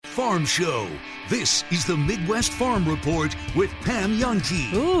Farm Show. This is the Midwest Farm Report with Pam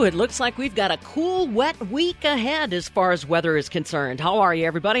Jahnke. Ooh, it looks like we've got a cool, wet week ahead as far as weather is concerned. How are you,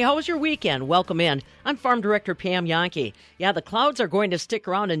 everybody? How was your weekend? Welcome in. I'm Farm Director Pam Jahnke. Yeah, the clouds are going to stick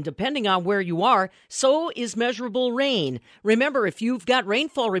around, and depending on where you are, so is measurable rain. Remember, if you've got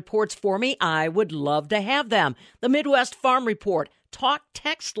rainfall reports for me, I would love to have them. The Midwest Farm Report Talk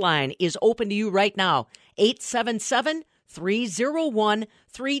text line is open to you right now.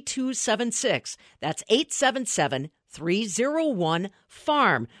 877-301-3276. That's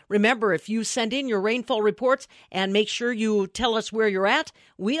 877-301-FARM. Remember, if you send in your rainfall reports and make sure you tell us where you're at,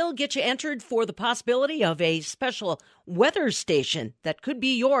 we'll get you entered for the possibility of a special weather station that could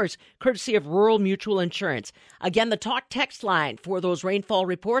be yours, courtesy of Rural Mutual Insurance. Again, the talk text line for those rainfall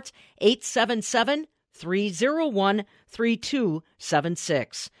reports,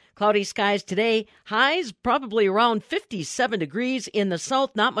 877-301-3276. Cloudy skies today. Highs probably around 57 degrees in the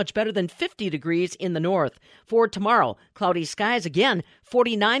south, not much better than 50 degrees in the north. For tomorrow, cloudy skies again,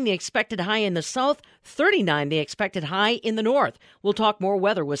 49 the expected high in the south, 39 the expected high in the north. We'll talk more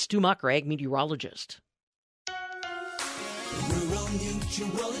weather with Stu Mucker, ag meteorologist. Rural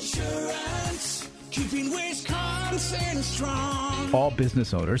Mutual Insurance, keeping Wisconsin strong. All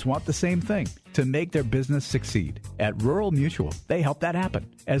business owners want the same thing, to make their business succeed. At Rural Mutual, they help that happen.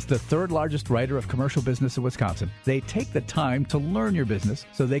 As the third largest writer of commercial business in Wisconsin, they take the time to learn your business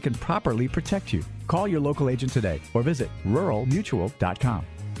so they can properly protect you. Call your local agent today or visit ruralmutual.com.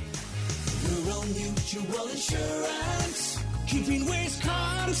 Rural Mutual Insurance, keeping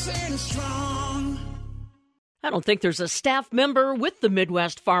Wisconsin strong. I don't think there's a staff member with the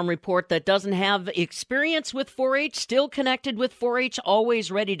Midwest Farm Report that doesn't have experience with 4-H, still connected with 4-H, always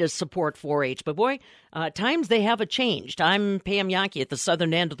ready to support 4-H. But boy, times they have changed. I'm Pam Jahnke at the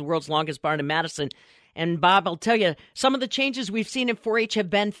southern end of the world's longest barn in Madison. And Bob, I'll tell you, some of the changes we've seen in 4-H have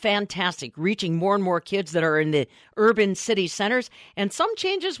been fantastic, reaching more and more kids that are in the urban city centers. And some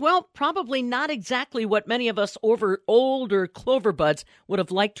changes, well, probably not exactly what many of us older clover buds would have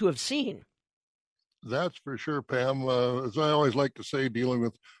liked to have seen. That's for sure, Pam. As I always like to say, dealing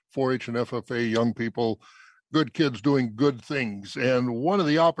with 4-H and FFA young people, good kids doing good things. And one of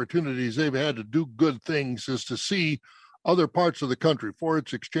the opportunities they've had to do good things is to see other parts of the country,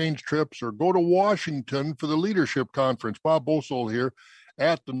 4-H exchange trips, or go to Washington for the leadership conference. Bob Bosold here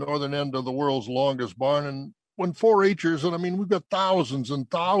at the northern end of the world's longest barn. And when 4-Hers, and I mean, we've got thousands and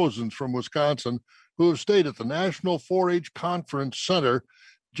thousands from Wisconsin who have stayed at the National 4-H Conference Center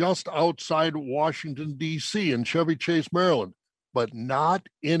just outside Washington, D.C. in Chevy Chase, Maryland, but not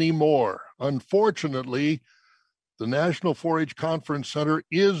anymore. Unfortunately, the National 4-H Conference Center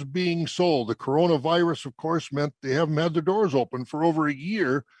is being sold. The coronavirus, of course, meant they haven't had their doors open for over a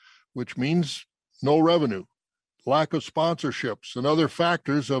year, which means no revenue. Lack of sponsorships and other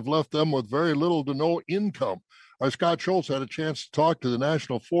factors have left them with very little to no income. Our Scott Schultz had a chance to talk to the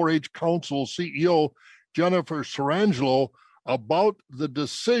National 4-H Council CEO, Jennifer Sarangelo, about the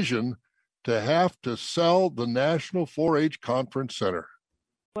decision to have to sell the National 4-H Conference Center.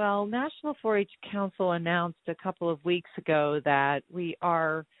 Well, National 4-H Council announced a couple of weeks ago that we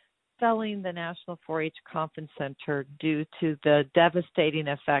are selling the National 4-H Conference Center due to the devastating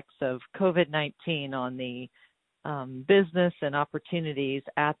effects of COVID-19 on the business and opportunities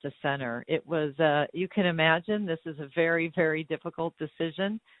at the center. It was, you can imagine, this is a very, very difficult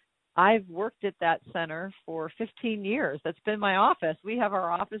decision. I've worked at that center for 15 years. That's been my office. We have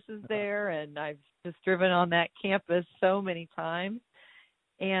our offices there, and I've just driven on that campus so many times.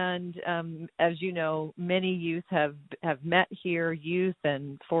 And as you know, many youth have met here, youth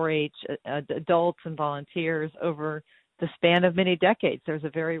and 4-H adults and volunteers over the span of many decades. There's a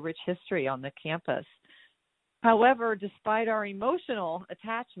very rich history on the campus. However, despite our emotional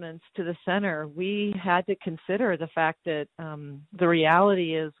attachments to the center, we had to consider the fact that the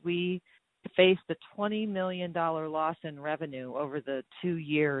reality is we faced a $20 million loss in revenue over the 2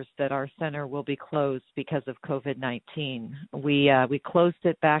 years that our center will be closed because of COVID-19. We closed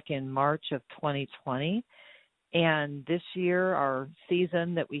it back in March of 2020. And this year, our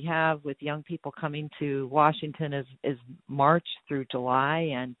season that we have with young people coming to Washington is March through July.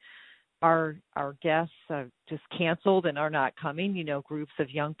 And our guests are just canceled and are not coming. You know, groups of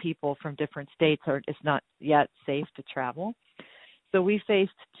young people from different states it's not yet safe to travel. So we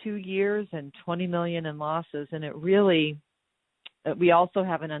faced 2 years and $20 million in losses, and it really, we also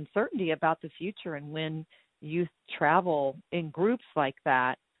have an uncertainty about the future and when youth travel in groups like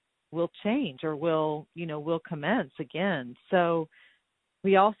that will change or will commence again. So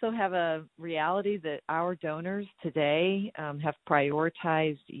We also have a reality that our donors today have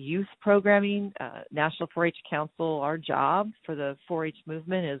prioritized youth programming. National 4-H Council, our job for the 4-H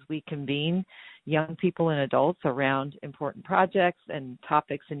movement is we convene young people and adults around important projects and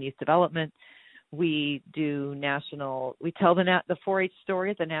topics in youth development. We tell the 4-H story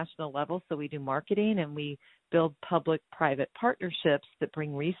at the national level, so we do marketing and we build public-private partnerships that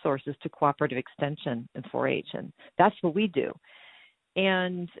bring resources to cooperative extension in 4-H, and that's what we do.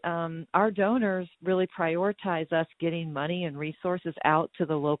 And our donors really prioritize us getting money and resources out to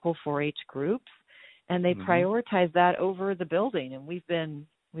the local 4-H groups, and they prioritize that over the building. And we've done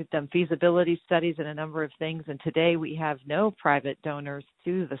feasibility studies and a number of things, and today we have no private donors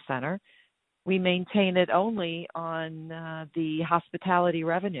to the center. We maintain it only on the hospitality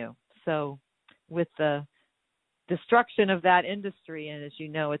revenue. So with the destruction of that industry, and as you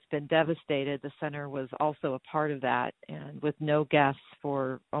know, it's been devastated, the center was also a part of that, and with no guests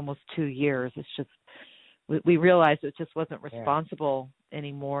for almost 2 years, it's just, we realized it just wasn't responsible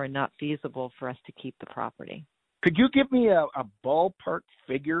anymore and not feasible for us to keep the property. Could you give me a ballpark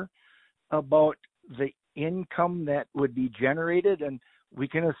figure about the income that would be generated? And we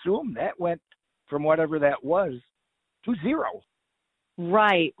can assume that went from whatever that was to zero.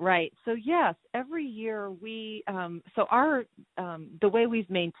 Right. So yes, every year we, the way we've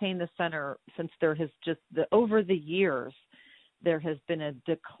maintained the center since there has over the years, there has been a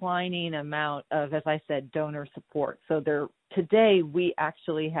declining amount of, as I said, donor support. So today we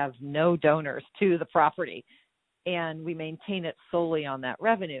actually have no donors to the property, and we maintain it solely on that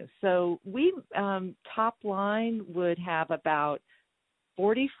revenue. So we, top line would have about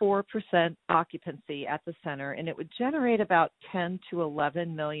 44% occupancy at the center, and it would generate about $10 to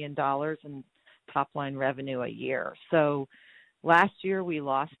 $11 million in top-line revenue a year. So last year we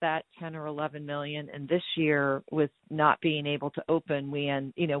lost that 10 or 11 million, and this year, with not being able to open,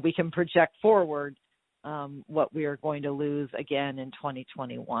 we can project forward what we are going to lose again in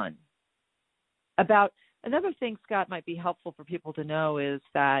 2021. About another thing, Scott, might be helpful for people to know is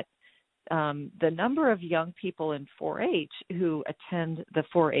that the number of young people in 4-H who attend the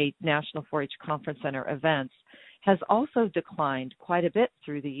National 4-H Conference Center events has also declined quite a bit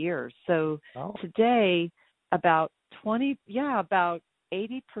through the years. So today, about 80%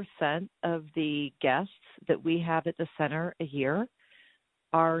 of the guests that we have at the center a year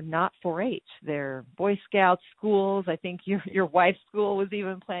are not 4-H. They're Boy Scouts, schools. I think your wife's school was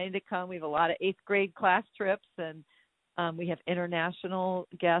even planning to come. We have a lot of 8th grade class trips, and we have international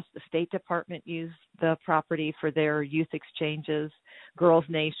guests. The State Department used the property for their youth exchanges, Girls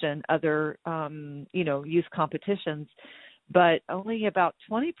Nation, other, youth competitions. But only about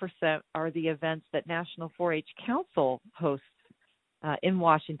 20% are the events that National 4-H Council hosts in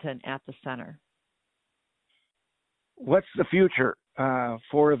Washington at the center. What's the future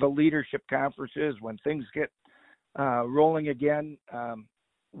for the leadership conferences when things get rolling again?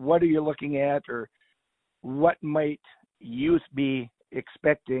 What are you looking at, or what might youth be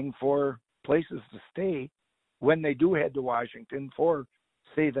expecting for places to stay when they do head to Washington for,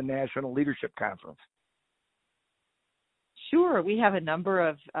 say, the National Leadership Conference? Sure. We have a number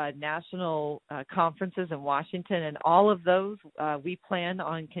of national conferences in Washington, and all of those we plan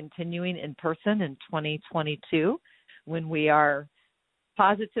on continuing in person in 2022 when we are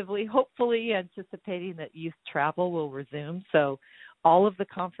positively, hopefully anticipating that youth travel will resume. So all of the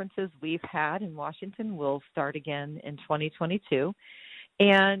conferences we've had in Washington will start again in 2022.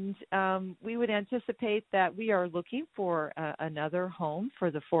 And we would anticipate that we are looking for another home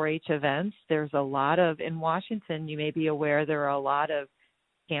for the 4-H events. There's a lot in Washington, you may be aware, there are a lot of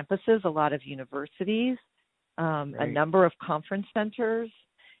campuses, a lot of universities, a number of conference centers.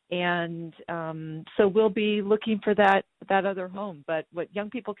 And so we'll be looking for that other home. But what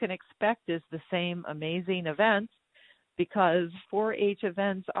young people can expect is the same amazing events, because 4-H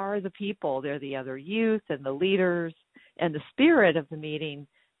events are the people. They're the other youth and the leaders and the spirit of the meeting.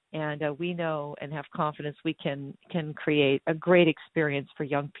 And we know and have confidence we can create a great experience for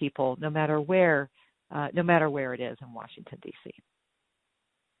young people, no matter where it is in Washington, D.C.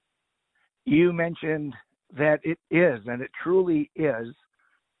 You mentioned that it is, and it truly is,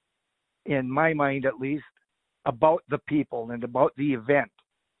 in my mind at least, about the people and about the event.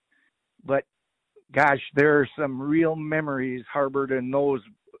 But gosh, there are some real memories harbored in those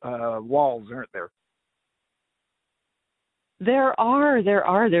walls, aren't there? There are.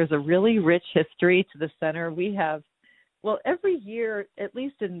 There's a really rich history to the center. We have, every year, at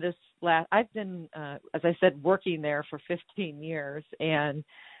least in this I've been, as I said, working there for 15 years, and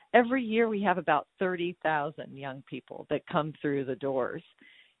every year we have about 30,000 young people that come through the doors.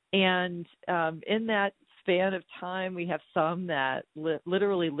 And in that span of time. We have some that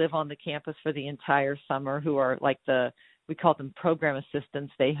literally live on the campus for the entire summer, who are like we call them program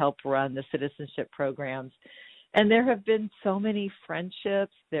assistants. They help run the citizenship programs. And there have been so many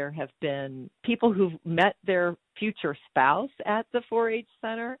friendships. There have been people who've met their future spouse at the 4-H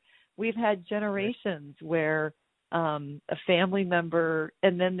Center. We've had generations where a family member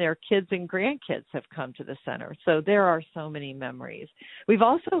and then their kids and grandkids have come to the center. So there are so many memories. We've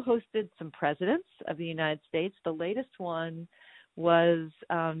also hosted some presidents of the United States. The latest one was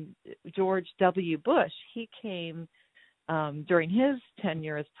George W. Bush. He came during his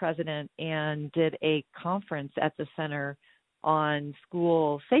tenure as president and did a conference at the center on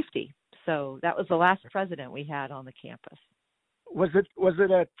school safety. So that was the last president we had on the campus. Was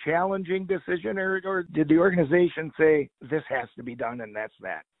it a challenging decision, or did the organization say this has to be done and that's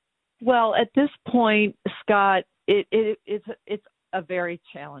that? Well, at this point, Scott, it's a very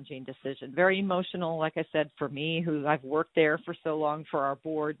challenging decision, very emotional. Like I said, for me, who I've worked there for so long, for our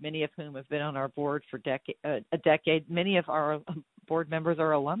board, many of whom have been on our board for a decade. Many of our board members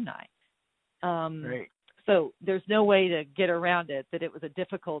are alumni. Right. So there's no way to get around it, that it was a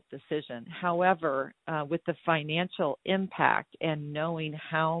difficult decision. However, with the financial impact and knowing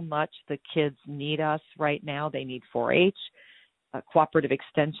how much the kids need us right now, they need 4-H, cooperative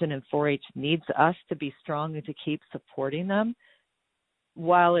extension, and 4-H needs us to be strong and to keep supporting them.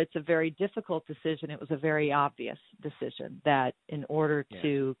 While it's a very difficult decision, it was a very obvious decision that in order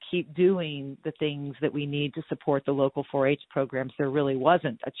to keep doing the things that we need to support the local 4-H programs, there really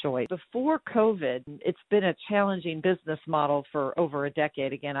wasn't a choice. Before COVID, it's been a challenging business model for over a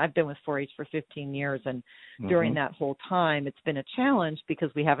decade. Again, I've been with 4-H for 15 years, and during that whole time, it's been a challenge because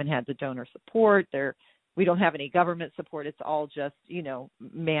we haven't had the donor support. We don't have any government support. It's all just,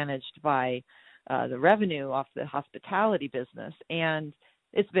 managed by the revenue off the hospitality business, and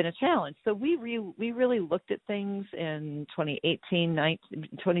it's been a challenge. So we really looked at things in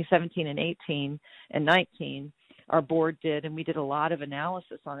 2017 and 18 and 19. Our board did, and we did a lot of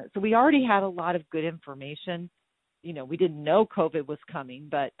analysis on it. So we already had a lot of good information. We didn't know COVID was coming,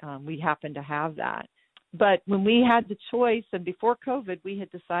 but we happened to have that. But when we had the choice, and before COVID, we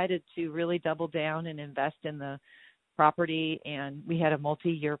had decided to really double down and invest in the property, and we had a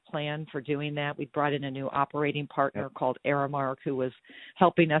multi-year plan for doing that. We brought in a new operating partner called Aramark, who was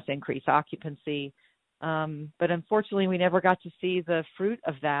helping us increase occupancy. But unfortunately, we never got to see the fruit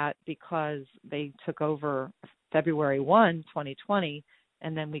of that because they took over February 1, 2020,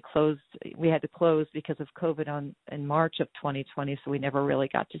 and then we had to close because of COVID in March of 2020, so we never really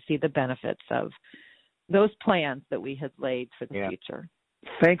got to see the benefits of those plans that we had laid for the future.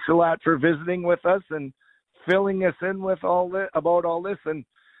 Thanks a lot for visiting with us and filling us in with about all this, and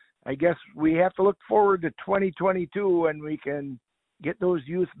I guess we have to look forward to 2022 when we can get those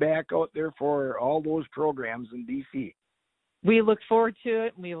youth back out there for all those programs in DC. We look forward to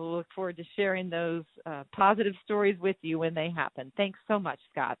it, and we will look forward to sharing those positive stories with you when they happen. Thanks so much,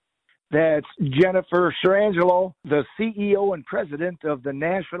 Scott. That's Jennifer Sirangelo, the CEO and president of the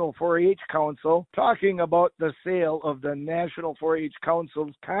National 4-H Council, talking about the sale of the National 4-H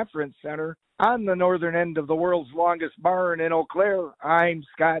Council's Conference Center on the northern end of the world's longest barn in Eau Claire. I'm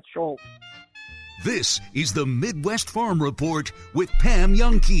Scott Schultz. This is the Midwest Farm Report with Pam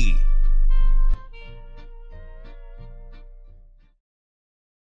Youngkey.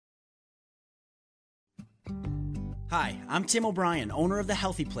 Hi, I'm Tim O'Brien, owner of The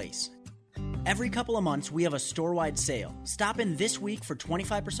Healthy Place. Every couple of months, we have a store-wide sale. Stop in this week for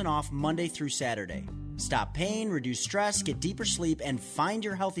 25% off Monday through Saturday. Stop pain, reduce stress, get deeper sleep, and find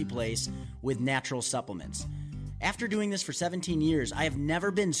your healthy place with natural supplements. After doing this for 17 years, I have never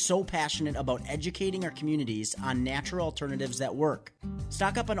been so passionate about educating our communities on natural alternatives that work.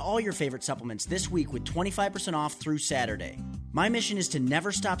 Stock up on all your favorite supplements this week with 25% off through Saturday. My mission is to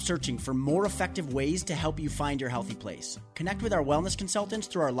never stop searching for more effective ways to help you find your healthy place. Connect with our wellness consultants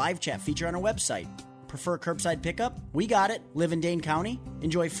through our live chat feature on our website. Prefer curbside pickup? We got it. Live in Dane County?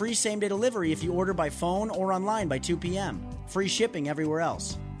 Enjoy free same-day delivery if you order by phone or online by 2 p.m. Free shipping everywhere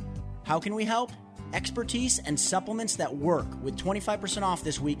else. How can we help? Expertise and supplements that work with 25% off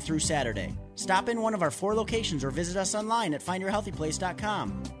this week through Saturday. Stop in one of our 4 locations or visit us online at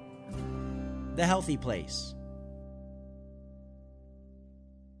findyourhealthyplace.com. The Healthy Place.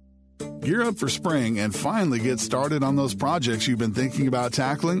 Gear up for spring and finally get started on those projects you've been thinking about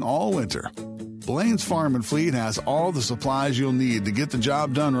tackling all winter. Blaine's Farm and Fleet has all the supplies you'll need to get the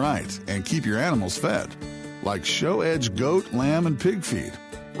job done right and keep your animals fed, like Show Edge goat, lamb, and pig feed.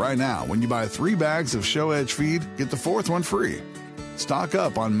 Right now, when you buy 3 bags of Show Edge feed, get the 4th one free. Stock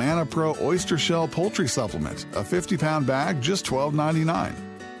up on Mana Pro Oyster Shell Poultry Supplement, a 50-pound bag, just $12.99.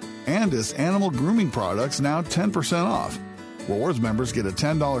 Andis animal grooming products now 10% off. Rewards members get a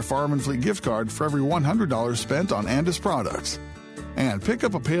 $10 Farm and Fleet gift card for every $100 spent on Andis products. And pick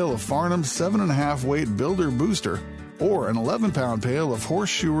up a pail of Farnham's 7.5 weight Builder Booster or an 11-pound pail of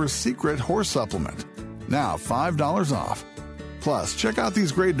Horseshoer's Secret Horse Supplement. Now $5 off. Plus, check out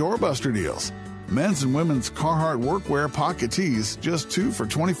these great doorbuster deals. Men's and women's Carhartt workwear pocket tees, just 2 for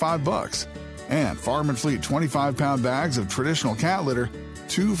 $25. And Farm and Fleet 25-pound bags of traditional cat litter,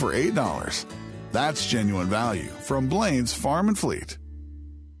 2 for $8. That's genuine value from Blaine's Farm and Fleet.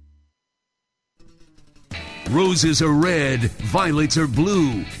 Roses are red, violets are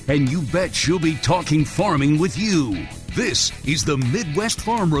blue, and you bet she'll be talking farming with you. This is the Midwest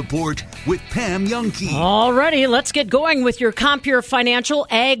Farm Report with Pam Youngkey. All righty, let's get going with your Compeer Financial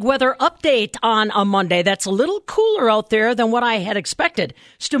Ag Weather Update on a Monday. That's a little cooler out there than what I had expected.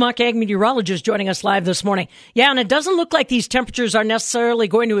 Stu Muck, Ag Meteorologist, joining us live this morning. Yeah, and it doesn't look like these temperatures are necessarily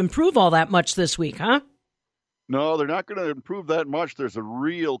going to improve all that much this week, huh? No, they're not going to improve that much. There's a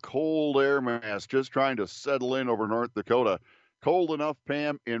real cold air mass just trying to settle in over North Dakota. Cold enough,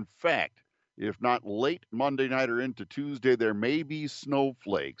 Pam. In fact, if not late Monday night or into Tuesday, there may be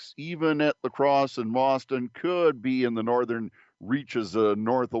snowflakes. Even at La Crosse and Boston, could be in the northern reaches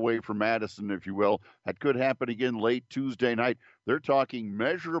north away from Madison, if you will. That could happen again late Tuesday night. They're talking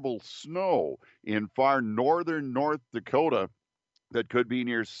measurable snow in far northern North Dakota that could be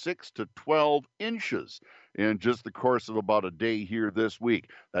near 6 to 12 inches in just the course of about a day here this week.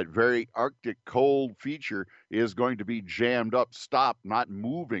 That very Arctic cold feature is going to be jammed up, stopped, not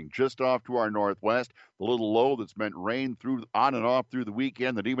moving, just off to our northwest. The little low that's meant rain through on and off through the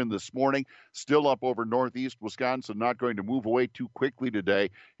weekend, that even this morning, still up over northeast Wisconsin, not going to move away too quickly today,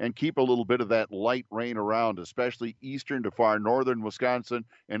 and keep a little bit of that light rain around, especially eastern to far northern Wisconsin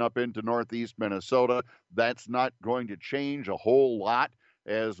and up into northeast Minnesota. That's not going to change a whole lot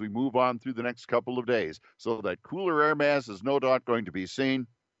as we move on through the next couple of days. So that cooler air mass is no doubt going to be seen.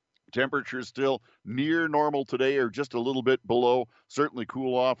 Temperatures still near normal today or just a little bit below. Certainly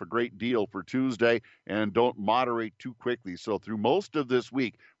cool off a great deal for Tuesday and don't moderate too quickly. So through most of this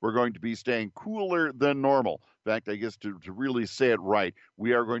week, we're going to be staying cooler than normal. In fact, I guess to really say it right,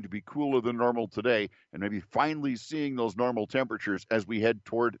 we are going to be cooler than normal today and maybe finally seeing those normal temperatures as we head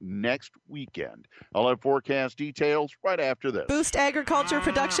toward next weekend. I'll have forecast details right after this. Boost agriculture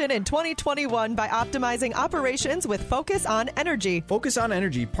production in 2021 by optimizing operations with Focus on Energy. Focus on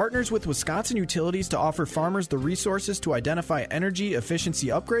Energy partners with Wisconsin Utilities to offer farmers the resources to identify energy efficiency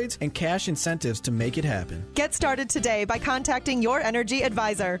upgrades and cash incentives to make it happen. Get started today by contacting your energy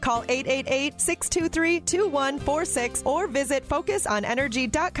advisor. Call 888-623-2146 or visit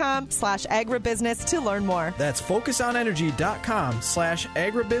focusonenergy.com/agribusiness to learn more. That's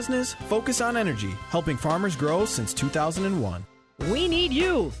focusonenergy.com/agribusiness. Focus on Energy, helping farmers grow since 2001. We need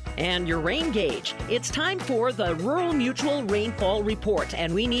you and your rain gauge. It's time for the Rural Mutual Rainfall Report,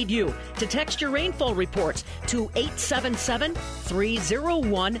 and we need you to text your rainfall reports to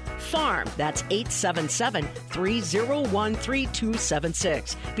 877-301-FARM. That's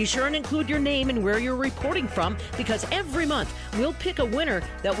 877-301-3276. Be sure and include your name and where you're reporting from, because every month we'll pick a winner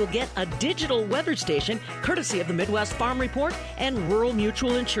that will get a digital weather station courtesy of the Midwest Farm Report and Rural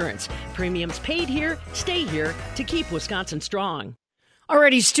Mutual Insurance. Premiums paid here, stay here to keep Wisconsin strong.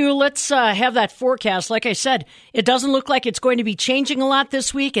 Alrighty, Stu, let's have that forecast. Like I said, it doesn't look like it's going to be changing a lot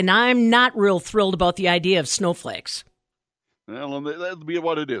this week, and I'm not real thrilled about the idea of snowflakes. Well, that'll be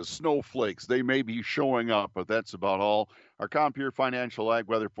what it is. Snowflakes. They may be showing up, but that's about all. Our Compeer Financial Ag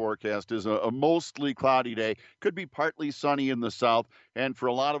Weather Forecast is a mostly cloudy day. Could be partly sunny in the south, and for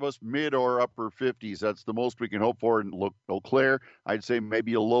a lot of us, mid or upper 50s. That's the most we can hope for. In Eau Claire, I'd say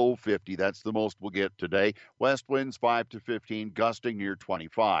maybe a low 50. That's the most we'll get today. West winds 5 to 15, gusting near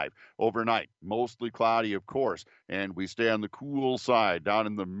 25. Overnight, mostly cloudy, of course, and we stay on the cool side, down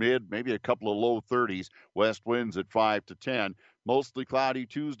in the mid, maybe a couple of low 30s. West winds at 5 to 10. Mostly cloudy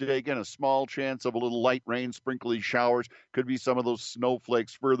Tuesday. Again, a small chance of a little light rain, sprinkly showers. Could be some of those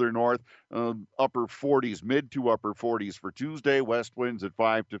snowflakes further north. Upper 40s, mid to upper 40s for Tuesday. West winds at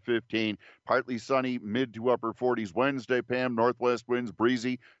 5 to 15. Partly sunny, mid to upper 40s Wednesday, Pam. Northwest winds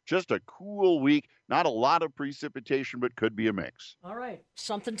breezy. Just a cool week. Not a lot of precipitation, but could be a mix. All right.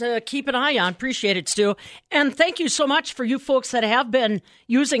 Something to keep an eye on. Appreciate it, Stu. And thank you so much for you folks that have been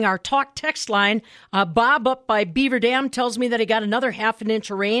using our talk text line. Bob up by Beaver Dam tells me that he got another half an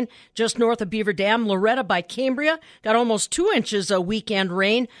inch of rain just north of Beaver Dam. Loretta by Cambria got almost 2 inches of weekend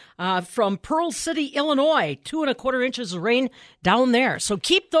rain. From Pearl City, Illinois, 2 1/4 inches of rain down there. So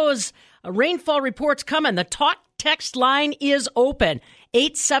keep those rainfall reports coming. The talk text line is open.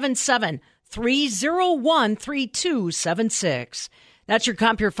 877-301-3276. That's your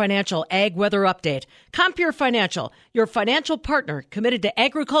Compeer Financial Ag Weather Update. Compeer Financial, your financial partner committed to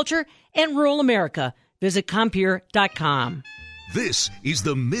agriculture and rural America. Visit Compeer.com. This is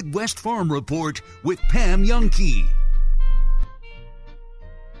the Midwest Farm Report with Pam Youngkey.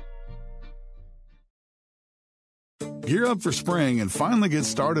 Gear up for spring and finally get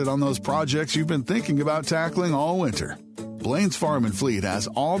started on those projects you've been thinking about tackling all winter. Blaine's Farm and Fleet has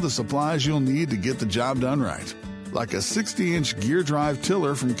all the supplies you'll need to get the job done right. Like a 60-inch gear drive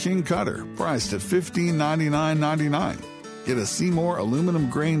tiller from King Cutter, priced at $1599.99. Get a Seymour aluminum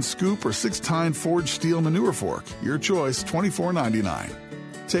grain scoop or 6-tine forged steel manure fork, your choice, $24.99.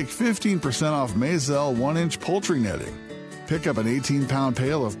 Take 15% off Maisel 1-inch poultry netting. Pick up an 18-pound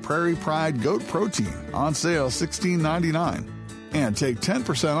pail of Prairie Pride goat protein, on sale $16.99. And take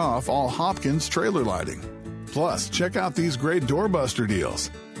 10% off all Hopkins trailer lighting. Plus, check out these great doorbuster deals.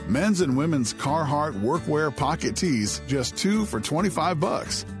 Men's and women's Carhartt workwear pocket tees, just 2 for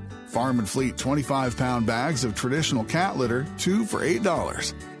 $25. Farm and Fleet 25-pound bags of traditional cat litter, 2 for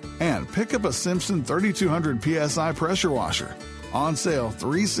 $8. And pick up a Simpson 3200 PSI pressure washer. On sale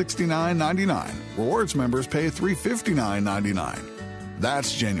 $369.99. Rewards members pay $359.99.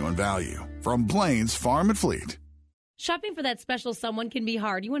 That's genuine value from Blaine's Farm and Fleet. Shopping for that special someone can be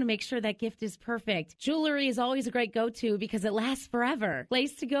hard. You want to make sure that gift is perfect. Jewelry is always a great go-to because it lasts forever.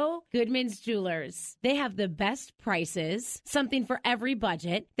 Place to go? Goodman's Jewelers. They have the best prices, something for every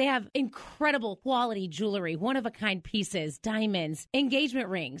budget. They have incredible quality jewelry, one-of-a-kind pieces, diamonds, engagement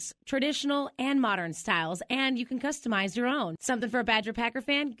rings, traditional and modern styles, and you can customize your own. Something for a Badger Packer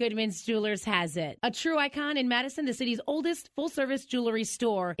fan? Goodman's Jewelers has it. A true icon in Madison, the city's oldest full-service jewelry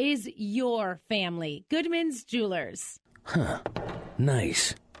store, is your family. Goodman's Jewelers. Huh.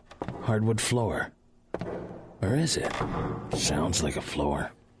 Nice. Hardwood floor. Or is it? Sounds like a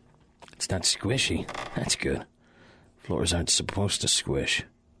floor. It's not squishy. That's good. Floors aren't supposed to squish.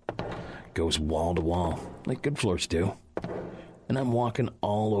 Goes wall to wall, like good floors do. And I'm walking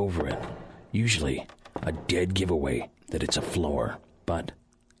all over it. Usually a dead giveaway that it's a floor. But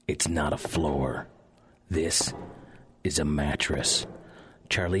it's not a floor. This is a mattress.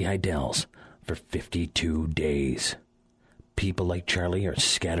 Charlie Heidel's for 52 days. People like Charlie are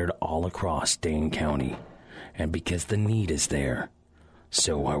scattered all across Dane County. And because the need is there,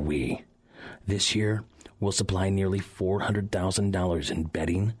 so are we. This year, we'll supply nearly $400,000 in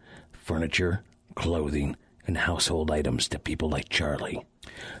bedding, furniture, clothing, and household items to people like Charlie.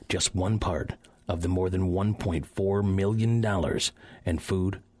 Just one part of the more than $1.4 million in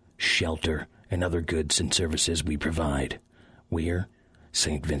food, shelter, and other goods and services we provide. We're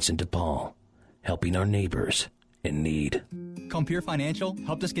St. Vincent de Paul, helping our neighbors in need. Compeer Financial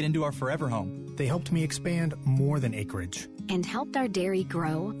helped us get into our forever home. They helped me expand more than acreage. And helped our dairy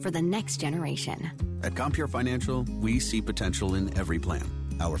grow for the next generation. At Compeer Financial, we see potential in every plan.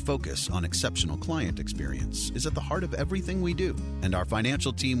 Our focus on exceptional client experience is at the heart of everything we do, and our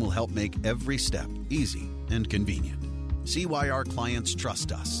financial team will help make every step easy and convenient. See why our clients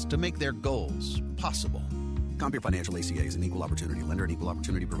trust us to make their goals possible. Compeer Financial ACA is an equal opportunity lender and equal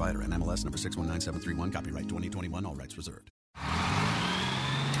opportunity provider. NMLS number 619731. Copyright 2021. All rights reserved.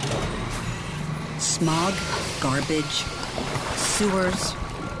 Smog, garbage, sewers,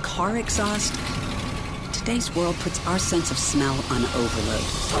 car exhaust. Today's world puts our sense of smell on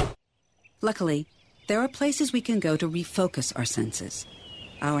overload. Luckily, there are places we can go to refocus our senses.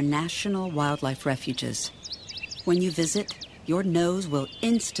 Our national wildlife refuges. When you visit, your nose will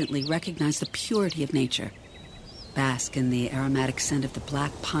instantly recognize the purity of nature. Bask in the aromatic scent of the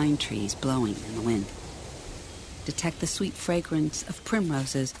black pine trees blowing in the wind. Detect the sweet fragrance of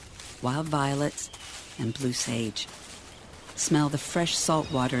primroses, wild violets, and blue sage. Smell the fresh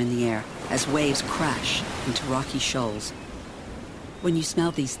salt water in the air as waves crash into rocky shoals. When you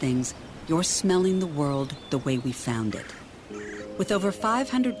smell these things, you're smelling the world the way we found it. With over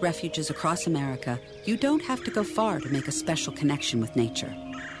 500 refuges across America, you don't have to go far to make a special connection with nature.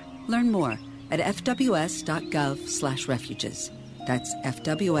 Learn more at fws.gov/refuges. That's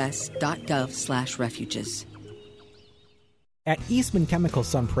fws.gov/refuges. At Eastman Chemical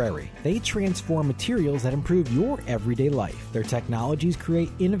Sun Prairie, they transform materials that improve your everyday life. Their technologies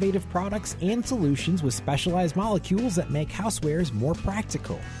create innovative products and solutions with specialized molecules that make housewares more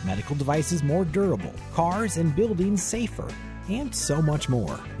practical, medical devices more durable, cars and buildings safer, and so much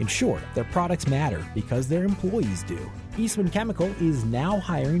more. In short, their products matter because their employees do. Eastman Chemical is now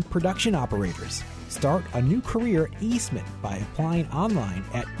hiring production operators. Start a new career at Eastman by applying online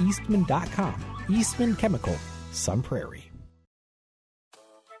at eastman.com. Eastman Chemical, Sun Prairie.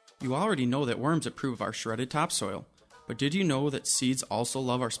 You already know that worms approve our shredded topsoil, but did you know that seeds also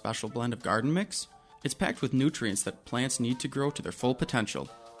love our special blend of garden mix? It's packed with nutrients that plants need to grow to their full potential.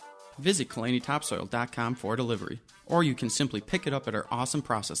 Visit KalaniTopsoil.com for delivery, or you can simply pick it up at our awesome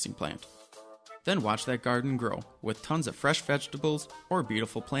processing plant. Then watch that garden grow with tons of fresh vegetables or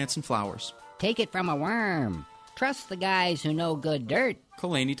beautiful plants and flowers. Take it from a worm. Trust the guys who know good dirt.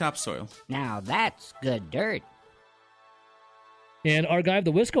 Kalani Topsoil. Now that's good dirt. And our guy of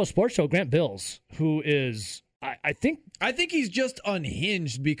the Wisco Sports Show, Grant Bills, who is, I think he's just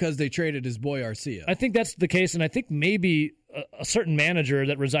unhinged because they traded his boy Arcia. I think that's the case, and I think maybe a certain manager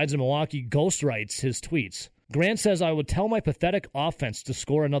that resides in Milwaukee ghostwrites his tweets. Grant says, I would tell my pathetic offense to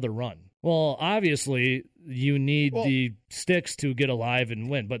score another run. Well, obviously, you need the sticks to get alive and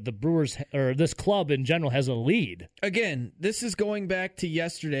win, but the Brewers, or this club in general, has a lead. Again, this is going back to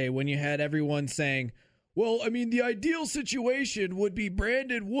yesterday when you had everyone saying, well, I mean, the ideal situation would be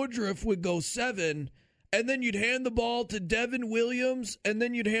Brandon Woodruff would go 7, and then you'd hand the ball to Devin Williams, and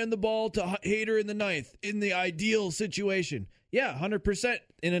then you'd hand the ball to Hader in the 9th, in the ideal situation. Yeah, 100%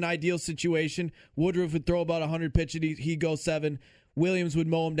 in an ideal situation. Woodruff would throw about 100 pitches, he'd go 7. Williams would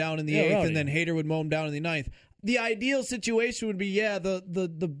mow him down in the 8th, and then Hader would mow him down in the 9th. The ideal situation would be,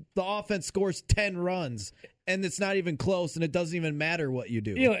 the offense scores 10 runs, and it's not even close, and it doesn't even matter what you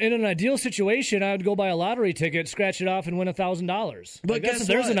do. In an ideal situation, I would go buy a lottery ticket, scratch it off, and win $1,000. But guess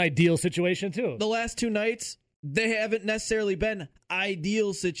there's what? An ideal situation, too. The last 2 nights, they haven't necessarily been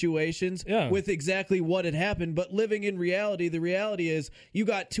ideal situations with exactly what had happened, but living in reality, the reality is you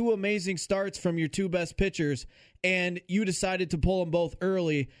got 2 amazing starts from your 2 best pitchers, and you decided to pull them both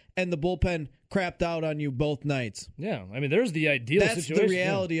early, and the bullpen crapped out on you both nights. Yeah, I mean, there's the ideal situation. That's the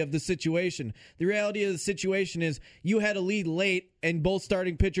reality of the situation. The reality of the situation is you had a lead late, and both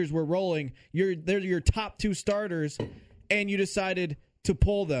starting pitchers were rolling. They're your top 2 starters, and you decided to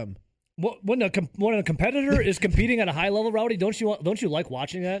pull them. When a competitor is competing at a high level, Rowdy, don't you like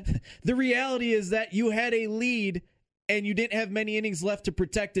watching that? The reality is that you had a lead and you didn't have many innings left to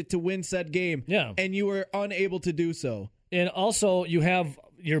protect it to win said game. Yeah. And you were unable to do so. And also, you have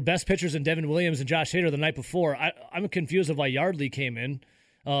your best pitchers in Devin Williams and Josh Hader the night before. I'm confused of why Yardley came in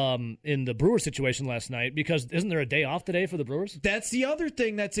the Brewers situation last night, because isn't there a day off today for the Brewers? That's the other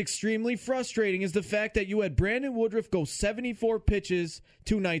thing that's extremely frustrating is the fact that you had Brandon Woodruff go 74 pitches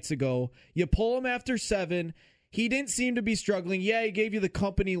 2 nights ago. You pull him after 7. He didn't seem to be struggling. Yeah, he gave you the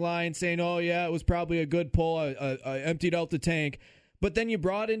company line saying, oh, yeah, it was probably a good pull. I emptied out the tank. But then you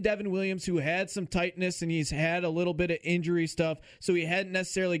brought in Devin Williams, who had some tightness, and he's had a little bit of injury stuff, so he hadn't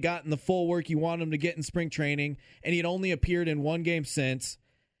necessarily gotten the full work you want him to get in spring training, and he had only appeared in 1 game since.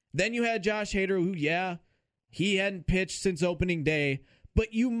 Then you had Josh Hader, who, he hadn't pitched since opening day,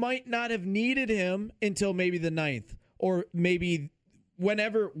 but you might not have needed him until maybe the 9th, or maybe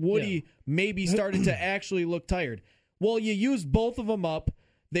whenever Woody maybe started to actually look tired. Well, you used both of them up.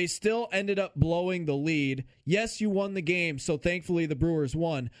 They still ended up blowing the lead. Yes, you won the game, so thankfully the Brewers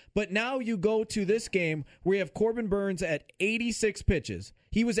won. But now you go to this game where you have Corbin Burnes at 86 pitches.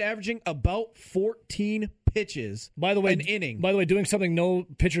 He was averaging about 14 pitches an inning. By the way, doing something no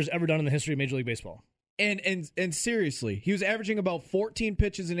pitcher's ever done in the history of Major League Baseball. And seriously, he was averaging about 14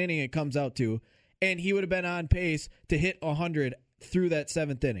 pitches an inning, it comes out to, and he would have been on pace to hit 100 through that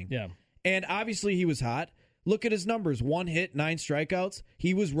 7th inning. Yeah. And obviously he was hot. Look at his numbers. 1 hit, 9 strikeouts.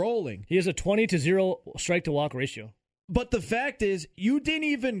 He was rolling. He has a 20-0 strike-to-walk ratio. But the fact is, you didn't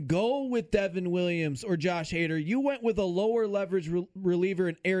even go with Devin Williams or Josh Hader. You went with a lower leverage reliever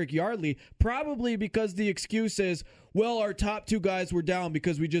in Eric Yardley, probably because the excuse is, well, our top 2 guys were down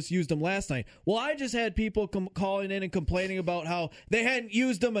because we just used them last night. Well, I just had people calling in and complaining about how they hadn't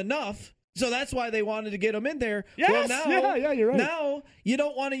used them enough. So that's why they wanted to get him in there. Yes! Well, yeah, you're right. Now, you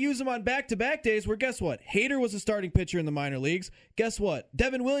don't want to use him on back-to-back days where, guess what? Hader was a starting pitcher in the minor leagues. Guess what?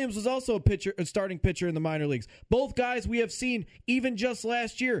 Devin Williams was also a starting pitcher in the minor leagues. Both guys we have seen, even just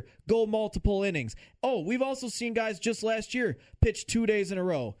last year, go multiple innings. Oh, we've also seen guys just last year pitch 2 days in a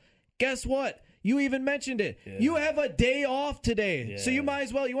row. Guess what? You even mentioned it. Yeah. You have a day off today. Yeah. So you might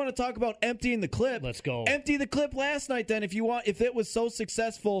as well, you want to talk about emptying the clip. Let's go. Empty the clip last night then if it was so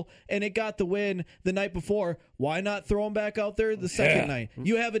successful and it got the win the night before, why not throw them back out there the second night?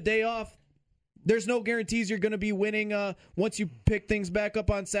 You have a day off. There's no guarantees you're going to be winning once you pick things back up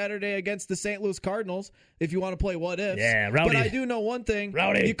on Saturday against the St. Louis Cardinals if you want to play what ifs. Yeah, Rowdy. But I do know one thing.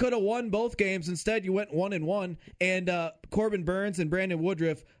 Rowdy. You could have won both games. Instead, you went 1-1. And Corbin Burnes and Brandon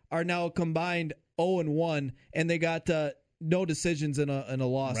Woodruff are now combined 0-1, and they got no decisions in a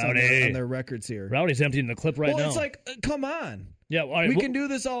loss on their records here. Rowdy's emptying the clip right now. Well, it's like, come on. Yeah, all right, we can do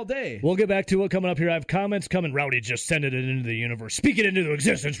this all day. We'll get back to it coming up here. I have comments coming. Rowdy, just sending it into the universe. Speak it into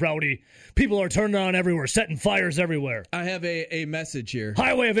existence, Rowdy. People are turning on everywhere, setting fires everywhere. I have a message here.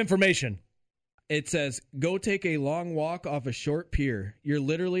 Highway of information. It says, go take a long walk off a short pier. You're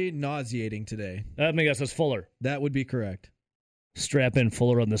literally nauseating today. Let me guess, that's Fuller. That would be correct. Strap in,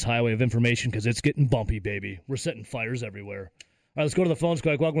 Fuller, on this highway of information because it's getting bumpy, baby. We're setting fires everywhere. All right, let's go to the phones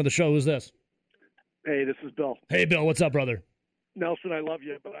quick. Welcome to the show. Who's this? Hey, this is Bill. Hey, Bill. What's up, brother? Nelson, I love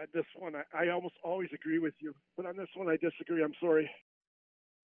you, but this one, I almost always agree with you. But on this one, I disagree. I'm sorry.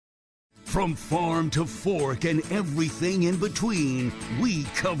 From farm to fork and everything in between, we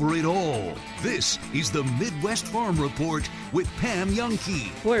cover it all. This is the Midwest Farm Report with Pam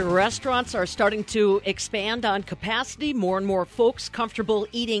Youngkey. Boy, restaurants are starting to expand on capacity. More and more folks comfortable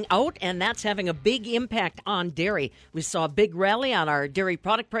eating out, and that's having a big impact on dairy. We saw a big rally on our dairy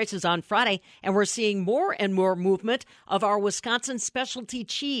product prices on Friday, and we're seeing more and more movement of our Wisconsin specialty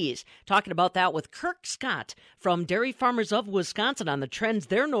cheese. Talking about that with Kirk Scott from Dairy Farmers of Wisconsin on the trends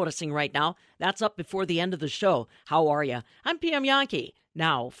they're noticing right now. That's up before the end of the show. How are you? I'm Pam Youngkey.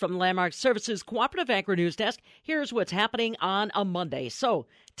 Now, from the Landmark Services Cooperative Agri-News Desk, here's what's happening on a Monday. So,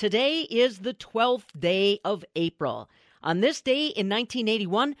 today is the 12th day of April. On this day in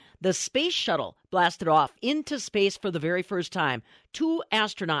 1981, the Space Shuttle blasted off into space for the very first time. 2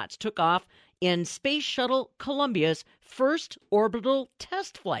 astronauts took off in Space Shuttle Columbia's first orbital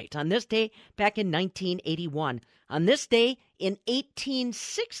test flight on this day back in 1981. On this day in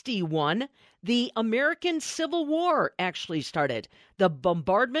 1861, the American Civil War actually started. The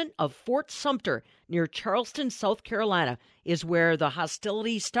bombardment of Fort Sumter near Charleston, South Carolina, is where the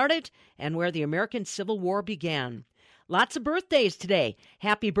hostilities started and where the American Civil War began. Lots of birthdays today.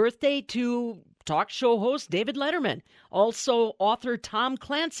 Happy birthday to talk show host David Letterman. Also, author Tom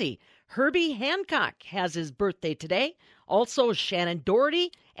Clancy. Herbie Hancock has his birthday today. Also, Shannon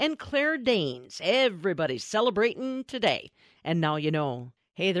Doherty and Claire Danes. Everybody's celebrating today. And now you know.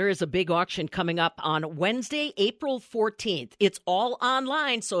 Hey, there is a big auction coming up on Wednesday, April 14th. It's all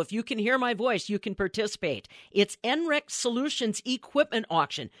online, so if you can hear my voice, you can participate. It's NREX Solutions Equipment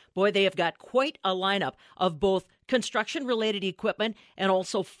Auction. Boy, they have got quite a lineup of both construction-related equipment and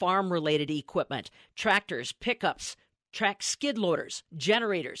also farm-related equipment. Tractors, pickups, track skid loaders,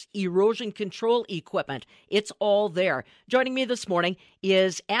 generators, erosion control equipment. It's all there. Joining me this morning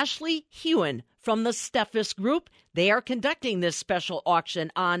is Ashley Hewen from the Steffes Group. They are conducting this special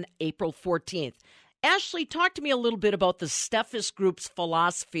auction on April 14th. Ashley, talk to me a little bit about the Steffes Group's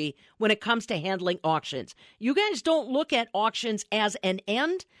philosophy when it comes to handling auctions. You guys don't look at auctions as an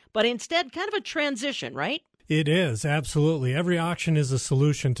end, but instead kind of a transition, right? It is, absolutely. Every auction is a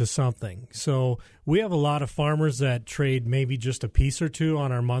solution to something. So we have a lot of farmers that trade maybe just a piece or two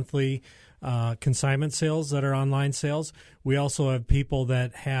on our monthly consignment sales that are online sales. We also have people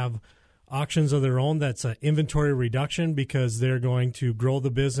that have auctions of their own that's an inventory reduction because they're going to grow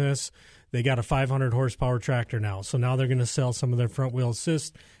the business. They got a 500 horsepower tractor now. So now they're going to sell some of their front wheel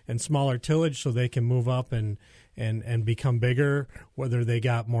assist and smaller tillage so they can move up and become bigger, whether they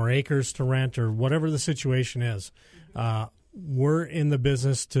got more acres to rent or whatever the situation is. We're in the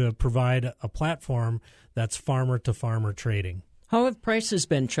business to provide a platform that's farmer-to-farmer trading. How have prices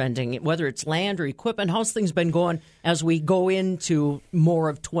been trending, whether it's land or equipment? How's things been going as we go into more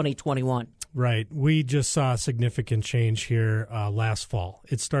of 2021? Right. We just saw a significant change here last fall.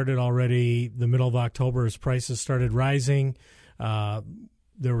 It started already the middle of October as prices started rising.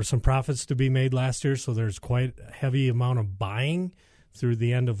 There were some profits to be made last year, so there's quite a heavy amount of buying through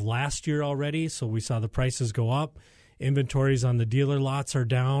the end of last year already. So we saw the prices go up. Inventories on the dealer lots are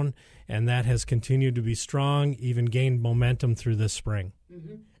down, and that has continued to be strong, even gained momentum through this spring.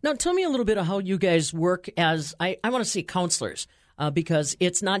 Mm-hmm. Now, tell me a little bit of how you guys work as, I want to say counselors, because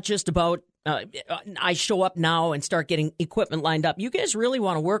it's not just about I show up now and start getting equipment lined up. You guys really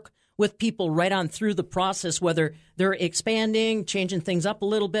want to work with people right on through the process, whether they're expanding, changing things up a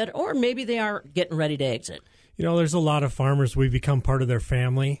little bit, or maybe they are getting ready to exit. You know, there's a lot of farmers, we become part of their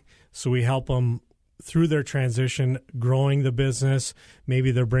family, so we help them through their transition, growing the business.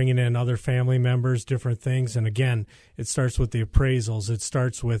 Maybe they're bringing in other family members, different things. And again, it starts with the appraisals. It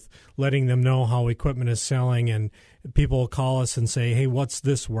starts with letting them know how equipment is selling. And people will call us and say, hey, what's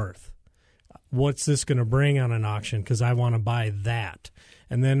this worth? What's this going to bring on an auction? Because I want to buy that.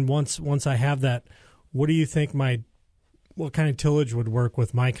 And then once I have that, what do you think what kind of tillage would work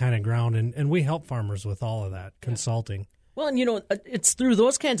with my kind of ground? And we help farmers with all of that, consulting. Well, and, you know, it's through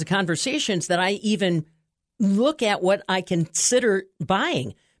those kinds of conversations that I even look at what I consider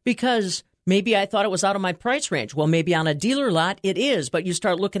buying, because maybe I thought it was out of my price range. Well, maybe on a dealer lot it is, but you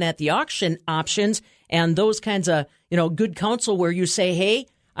start looking at the auction options and those kinds of, you know, good counsel where you say, hey,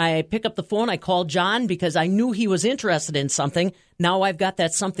 I pick up the phone, I call John because I knew he was interested in something. Now I've got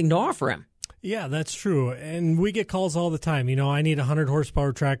that something to offer him. Yeah, that's true. And we get calls all the time. I need a 100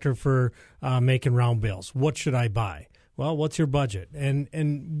 horsepower tractor for making round bales. What should I buy? Well, what's your budget?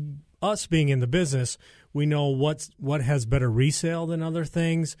 And us being in the business, we know what has better resale than other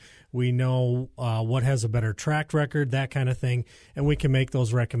things. We know what has a better track record, that kind of thing. And we can make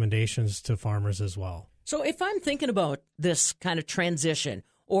those recommendations to farmers as well. So if I'm thinking about this kind of transition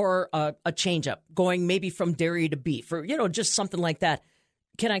or a change-up, going maybe from dairy to beef or, just something like that,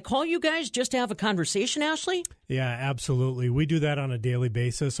 can I call you guys just to have a conversation, Ashley? Yeah, absolutely. We do that on a daily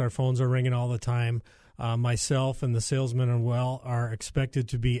basis. Our phones are ringing all the time. Myself and the salesmen are expected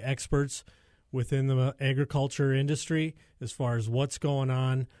to be experts within the agriculture industry as far as what's going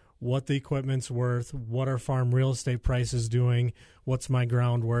on, what the equipment's worth, what our farm real estate price is doing, what's my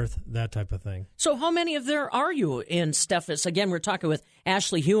ground worth, that type of thing. So how many of there are you in Steffens? Again, we're talking with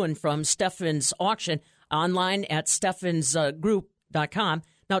Ashley Hewen from Steffens Auction online at steffensgroup.com.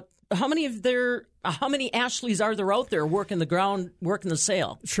 Now, how many Ashleys are there out there working the ground, working the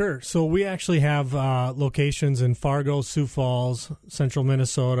sale? Sure. So we actually have locations in Fargo, Sioux Falls, central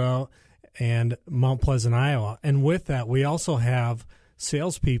Minnesota, and Mount Pleasant, Iowa. And with that, we also have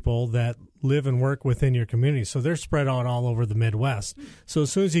salespeople that live and work within your community. So they're spread out all over the Midwest. So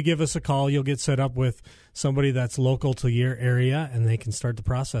as soon as you give us a call, you'll get set up with somebody that's local to your area, and they can start the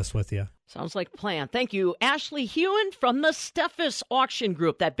process with you. Sounds like a plan. Thank you, Ashley Hewen from the Steffens Auction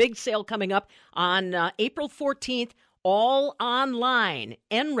Group. That big sale coming up on April 14th, all online.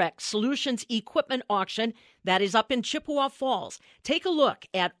 NREC Solutions Equipment Auction. That is up in Chippewa Falls. Take a look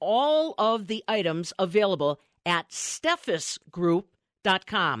at all of the items available at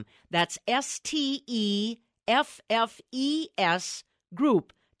steffesgroup.com. That's STEFFES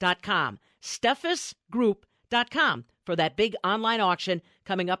group.com. steffesgroup.com for that big online auction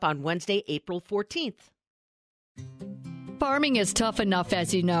coming up on Wednesday, April 14th. Farming is tough enough,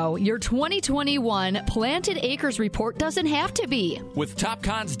 as you know. Your 2021 Planted Acres Report doesn't have to be. With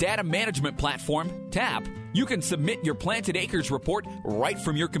TopCon's data management platform, TAP, you can submit your Planted Acres Report right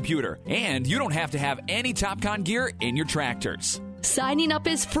from your computer, and you don't have to have any TopCon gear in your tractors. Signing up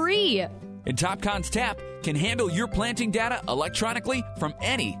is free. And TopCon's TAP can handle your planting data electronically from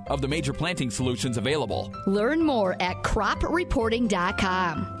any of the major planting solutions available. Learn more at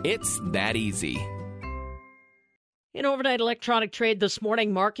CropReporting.com. It's that easy. In overnight electronic trade this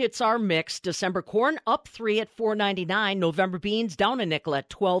morning, markets are mixed. December corn up 3 at $4.99. November beans down a nickel at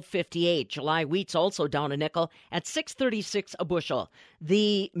 $12.58. July wheat's also down a nickel at $6.36 a bushel.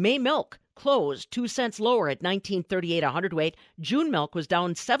 The May milk closed 2 cents lower at $19.38 a hundredweight. June milk was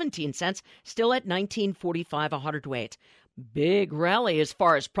down 17 cents, still at $19.45 a hundredweight. Big rally as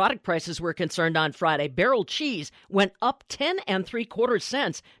far as product prices were concerned on Friday. Barrel cheese went up 10 3/4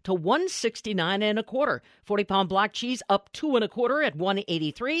 cents to $1.69 1/4. 40-pound block cheese up 2 1/4 at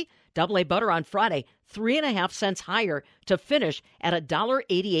 $1.83. Double A butter on Friday 3.5 cents higher to finish at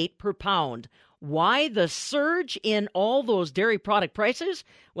 $1.88 per pound. Why the surge in all those dairy product prices?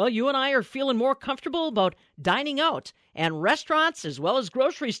 Well, you and I are feeling more comfortable about dining out, and restaurants as well as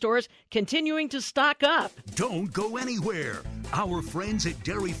grocery stores continuing to stock up. Don't go anywhere. Our friends at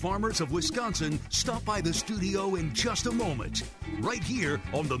Dairy Farmers of Wisconsin stop by the studio in just a moment, right here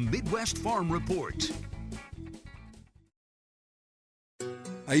on the Midwest Farm Report.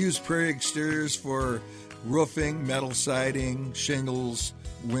 I use Prairie Exteriors for roofing, metal siding, shingles,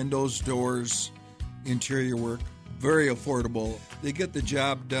 windows, doors, interior work. Very affordable. They get the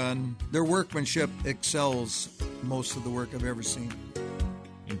job done. Their workmanship excels most of the work I've ever seen.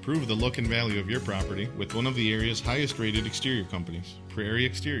 Improve the look and value of your property with one of the area's highest rated exterior companies, Prairie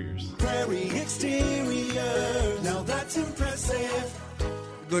Exteriors. Prairie Exterior, now that's impressive.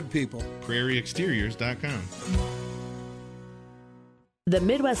 Good people. PrairieExteriors.com. The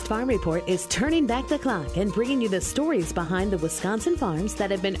Midwest Farm Report is turning back the clock and bringing you the stories behind the Wisconsin farms that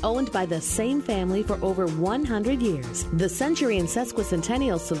have been owned by the same family for over 100 years. The Century and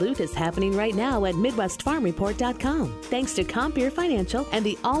Sesquicentennial Salute is happening right now at MidwestFarmReport.com, thanks to Compeer Financial and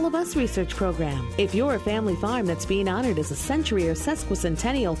the All of Us Research Program. If you're a family farm that's being honored as a Century or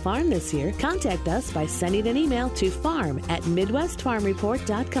Sesquicentennial farm this year, contact us by sending an email to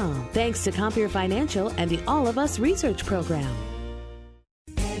farm@MidwestFarmReport.com, thanks to Compeer Financial and the All of Us Research Program.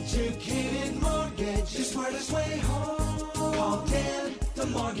 Educated mortgage, the smartest way home. Call Dan, the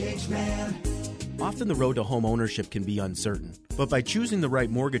mortgage man. Often the road to home ownership can be uncertain, but by choosing the right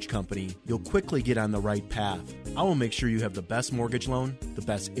mortgage company, you'll quickly get on the right path. I will make sure you have the best mortgage loan, the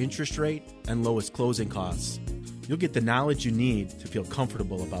best interest rate, and lowest closing costs. You'll get the knowledge you need to feel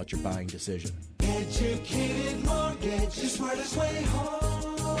comfortable about your buying decision. Educated mortgage, the smartest way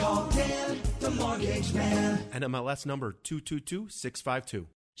home. Call Dan, the mortgage man. NMLS number 222652.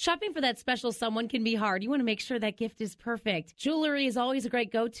 Shopping for that special someone can be hard. You want to make sure that gift is perfect. Jewelry is always a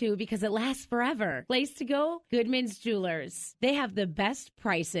great go-to because it lasts forever. Place to go? Goodman's Jewelers. They have the best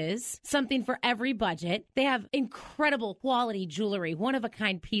prices, something for every budget. They have incredible quality jewelry,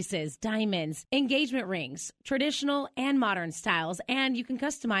 one-of-a-kind pieces, diamonds, engagement rings, traditional and modern styles, and you can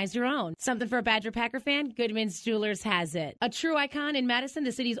customize your own. Something for a Badger Packer fan? Goodman's Jewelers has it. A true icon in Madison,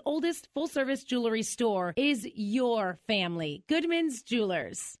 the city's oldest full-service jewelry store, is your family. Goodman's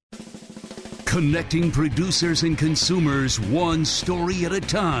Jewelers. Connecting producers and consumers one story at a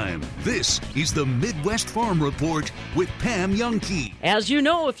time. This is the Midwest Farm Report with Pam Youngkey. As you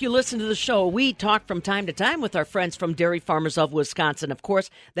know, if you listen to the show, we talk from time to time with our friends from Dairy Farmers of Wisconsin. Of course,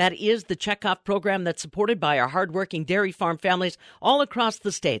 that is the checkoff program that's supported by our hardworking dairy farm families all across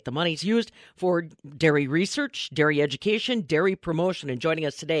the state. The money's used for dairy research, dairy education, dairy promotion. And joining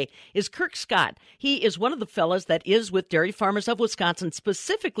us today is Kirk Scott. He is one of the fellas that is with Dairy Farmers of Wisconsin,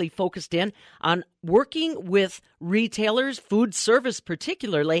 specifically focused in on working with retailers, food service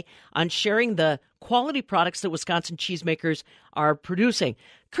particularly, on sharing the quality products that Wisconsin cheesemakers are producing.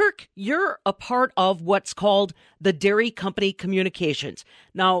 Kirk, you're a part of what's called the Dairy Company Communications.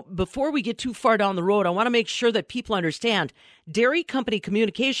 Now, before we get too far down the road, I want to make sure that people understand Dairy Company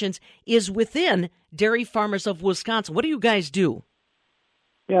Communications is within Dairy Farmers of Wisconsin. What do you guys do?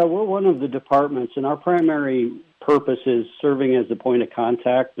 Yeah, we're one of the departments, and our primary purpose is serving as the point of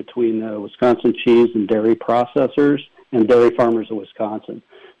contact between the Wisconsin cheese and dairy processors and Dairy Farmers of Wisconsin.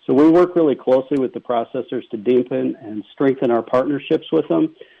 So we work really closely with the processors to deepen and strengthen our partnerships with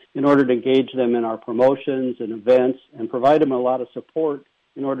them in order to engage them in our promotions and events and provide them a lot of support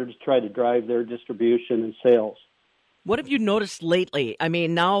in order to try to drive their distribution and sales. What have you noticed lately? I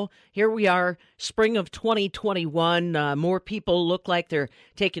mean, now here we are, spring of 2021. More people look like they're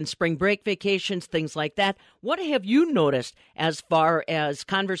taking spring break vacations, things like that. What have you noticed as far as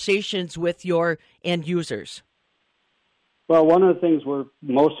conversations with your end users? Well, one of the things we're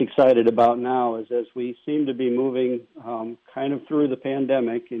most excited about now is as we seem to be moving kind of through the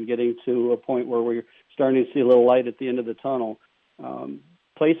pandemic and getting to a point where we're starting to see a little light at the end of the tunnel,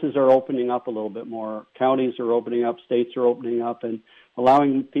 places are opening up a little bit more. Counties are opening up, states are opening up, and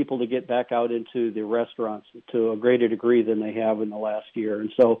allowing people to get back out into the restaurants to a greater degree than they have in the last year.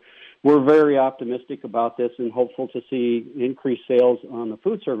 And so we're very optimistic about this and hopeful to see increased sales on the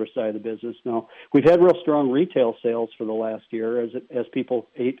food service side of the business. Now, we've had real strong retail sales for the last year as people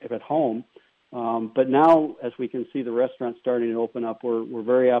ate at home. But now, as we can see the restaurants starting to open up, we're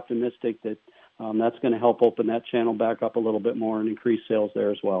very optimistic that that's going to help open that channel back up a little bit more and increase sales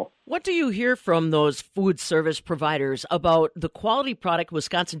there as well. What do you hear from those food service providers about the quality product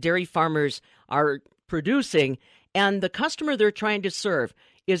Wisconsin dairy farmers are producing and the customer they're trying to serve?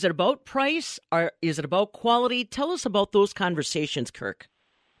 Is it about price or is it about quality? Tell us about those conversations, Kirk.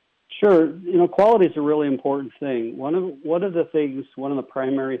 Sure. Quality is a really important thing. One of the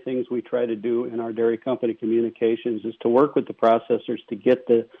primary things we try to do in our Dairy Company Communications is to work with the processors to get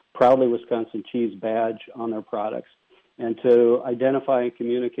the Proudly Wisconsin Cheese badge on their products and to identify and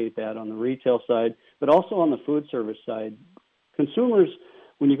communicate that on the retail side, but also on the food service side. Consumers,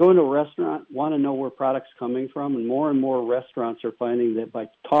 when you go into a restaurant, want to know where product's coming from, and more restaurants are finding that by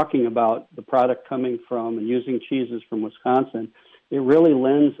talking about the product coming from and using cheeses from Wisconsin, it really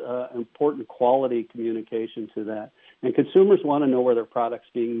lends important quality communication to that. And consumers want to know where their product's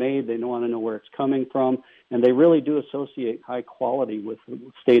being made. They want to know where it's coming from. And they really do associate high quality with the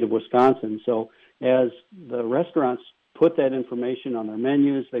state of Wisconsin. So as the restaurants put that information on their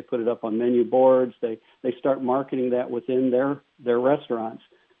menus, they put it up on menu boards, they start marketing that within their restaurants,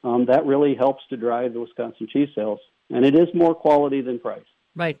 that really helps to drive the Wisconsin cheese sales. And it is more quality than price.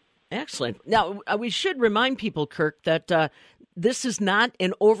 Right. Excellent. Now, we should remind people, Kirk, that this is not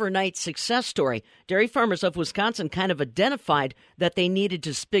an overnight success story. Dairy Farmers of Wisconsin kind of identified that they needed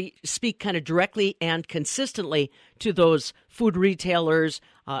to speak kind of directly and consistently to those food retailers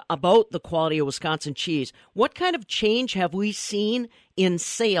about the quality of Wisconsin cheese. What kind of change have we seen in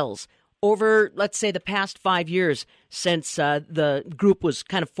sales over, let's say, the past 5 years since the group was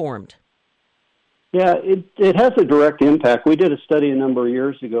kind of formed? Yeah, it has a direct impact. We did a study a number of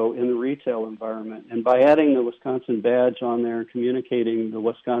years ago in the retail environment, and by adding the Wisconsin badge on there and communicating the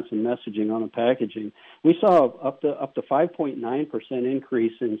Wisconsin messaging on the packaging, we saw up to 5.9%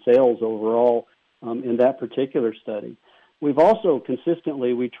 increase in sales overall in that particular study. We've also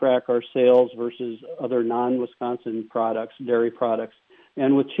we track our sales versus other non-Wisconsin products, dairy products,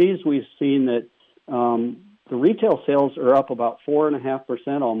 and with cheese we've seen that the retail sales are up about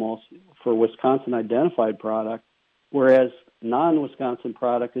 4.5% almost for Wisconsin-identified product, whereas non-Wisconsin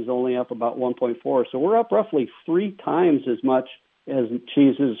product is only up about 1.4%. So we're up roughly 3 times as much as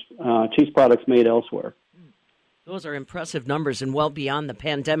cheese products made elsewhere. Those are impressive numbers and well beyond the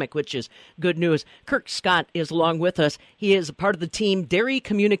pandemic, which is good news. Kirk Scott is along with us. He is a part of the team Dairy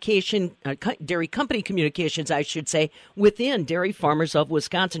Company Communications, I should say, within Dairy Farmers of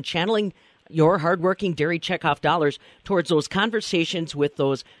Wisconsin, channeling your hardworking dairy checkoff dollars towards those conversations with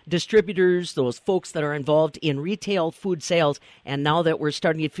those distributors, those folks that are involved in retail food sales. And now that we're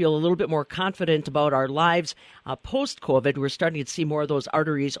starting to feel a little bit more confident about our lives post-COVID, we're starting to see more of those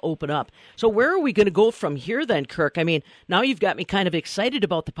arteries open up. So where are we going to go from here then, Kirk? I mean, now you've got me kind of excited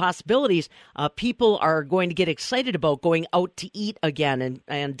about the possibilities. People are going to get excited about going out to eat again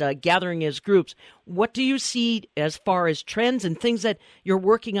and gathering as groups. What do you see as far as trends and things that you're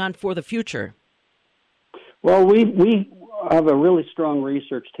working on for the future? Well, we have a really strong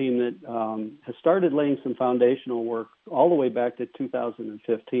research team that has started laying some foundational work all the way back to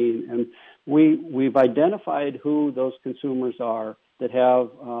 2015, and we've identified who those consumers are that have,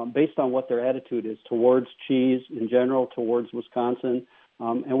 based on what their attitude is towards cheese in general, towards Wisconsin,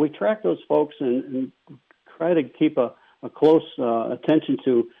 and we track those folks and try to keep a close attention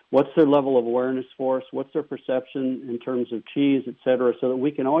to what's their level of awareness for us, what's their perception in terms of cheese, et cetera, so that we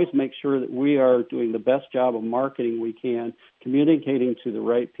can always make sure that we are doing the best job of marketing we can, communicating to the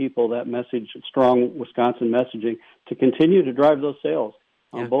right people that message, strong Wisconsin messaging, to continue to drive those sales,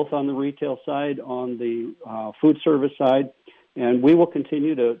 both on the retail side, on the food service side, and we will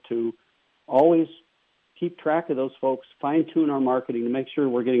continue to always keep track of those folks, fine-tune our marketing to make sure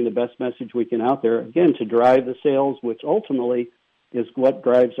we're getting the best message we can out there, again, to drive the sales, which ultimately is what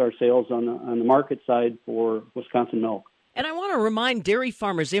drives our sales on the market side for Wisconsin milk. And I want to remind dairy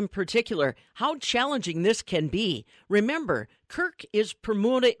farmers in particular how challenging this can be. Remember, Kirk is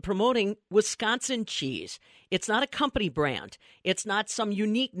promoting Wisconsin cheese. It's not a company brand. It's not some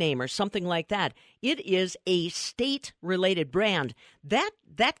unique name or something like that. It is a state-related brand. That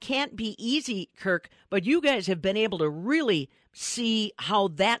can't be easy, Kirk, but you guys have been able to really see how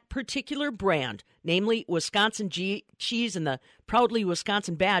that particular brand, namely Wisconsin cheese and the Proudly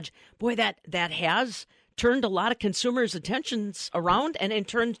Wisconsin badge, boy, that has turned a lot of consumers' attentions around and in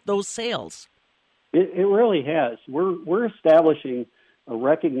turn those sales. It really has. We're establishing a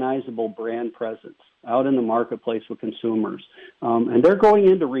recognizable brand presence out in the marketplace with consumers. And they're going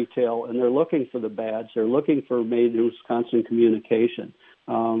into retail and they're looking for the badge. They're looking for made in Wisconsin communication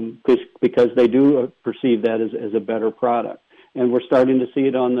because they do perceive that as a better product. And we're starting to see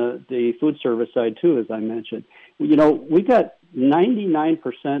it on the food service side too, as I mentioned. You know, we got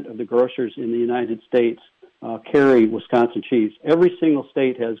 99% of the grocers in the United States carry Wisconsin cheese. Every single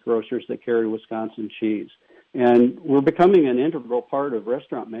state has grocers that carry Wisconsin cheese. And we're becoming an integral part of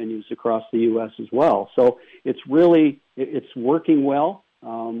restaurant menus across the U.S. as well. So it's working well.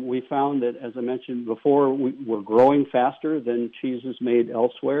 We found that, as I mentioned before, we're growing faster than cheeses made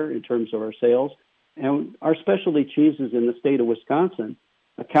elsewhere in terms of our sales. And our specialty cheeses in the state of Wisconsin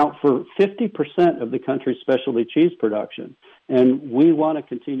account for 50% of the country's specialty cheese production. And we want to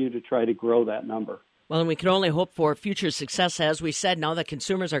continue to try to grow that number. Well, and we can only hope for future success, as we said, now that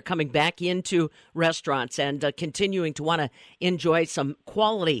consumers are coming back into restaurants and continuing to want to enjoy some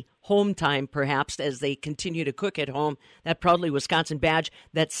quality home time, perhaps, as they continue to cook at home. That Proudly Wisconsin badge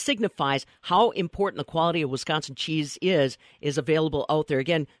that signifies how important the quality of Wisconsin cheese is available out there.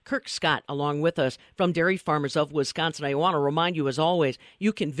 Again, Kirk Scott along with us from Dairy Farmers of Wisconsin. I want to remind you, as always,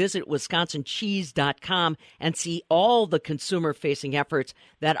 you can visit wisconsincheese.com and see all the consumer-facing efforts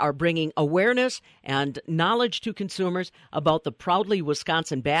that are bringing awareness and knowledge to consumers about the Proudly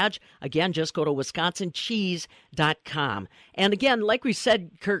Wisconsin badge. Again, just go to wisconsincheese.com. And again, like we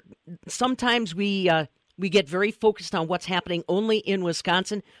said, Kirk, sometimes we get very focused on what's happening only in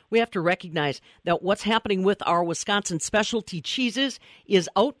Wisconsin. We have to recognize that what's happening with our Wisconsin specialty cheeses is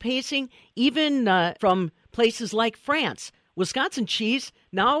outpacing even from places like France. Wisconsin cheese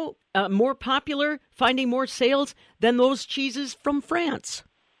now more popular, finding more sales than those cheeses from France.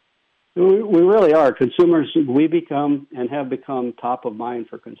 We really are. Consumers, we become and have become top of mind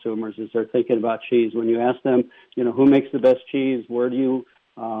for consumers as they're thinking about cheese. When you ask them, who makes the best cheese, where do you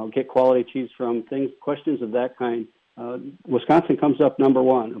get quality cheese from, questions of that kind, Wisconsin comes up number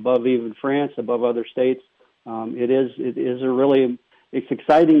one, above even France, above other states. It's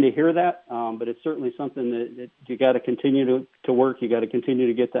exciting to hear that, but it's certainly something that you got to continue to work. You got to continue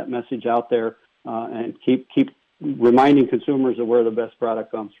to get that message out there and keep reminding consumers of where the best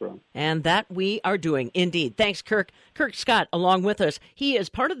product comes from. And that we are doing, indeed. Thanks, Kirk. Kirk Scott, along with us. He is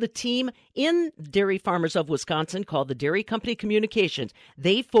part of the team in Dairy Farmers of Wisconsin called the Dairy Company Communications.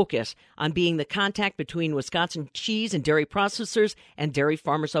 They focus on being the contact between Wisconsin cheese and dairy processors and Dairy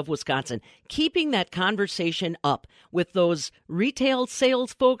Farmers of Wisconsin, keeping that conversation up with those retail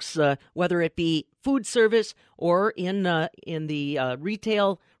sales folks, whether it be food service or in the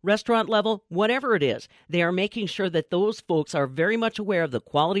retail restaurant level, whatever it is. They are making sure that those folks are very much aware of the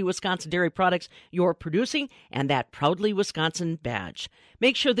quality Wisconsin dairy products you're producing and that Proudly Wisconsin badge.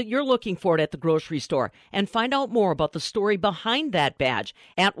 Make sure that you're looking for it at the grocery store and find out more about the story behind that badge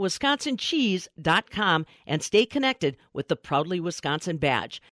at wisconsincheese.com and stay connected with the Proudly Wisconsin badge.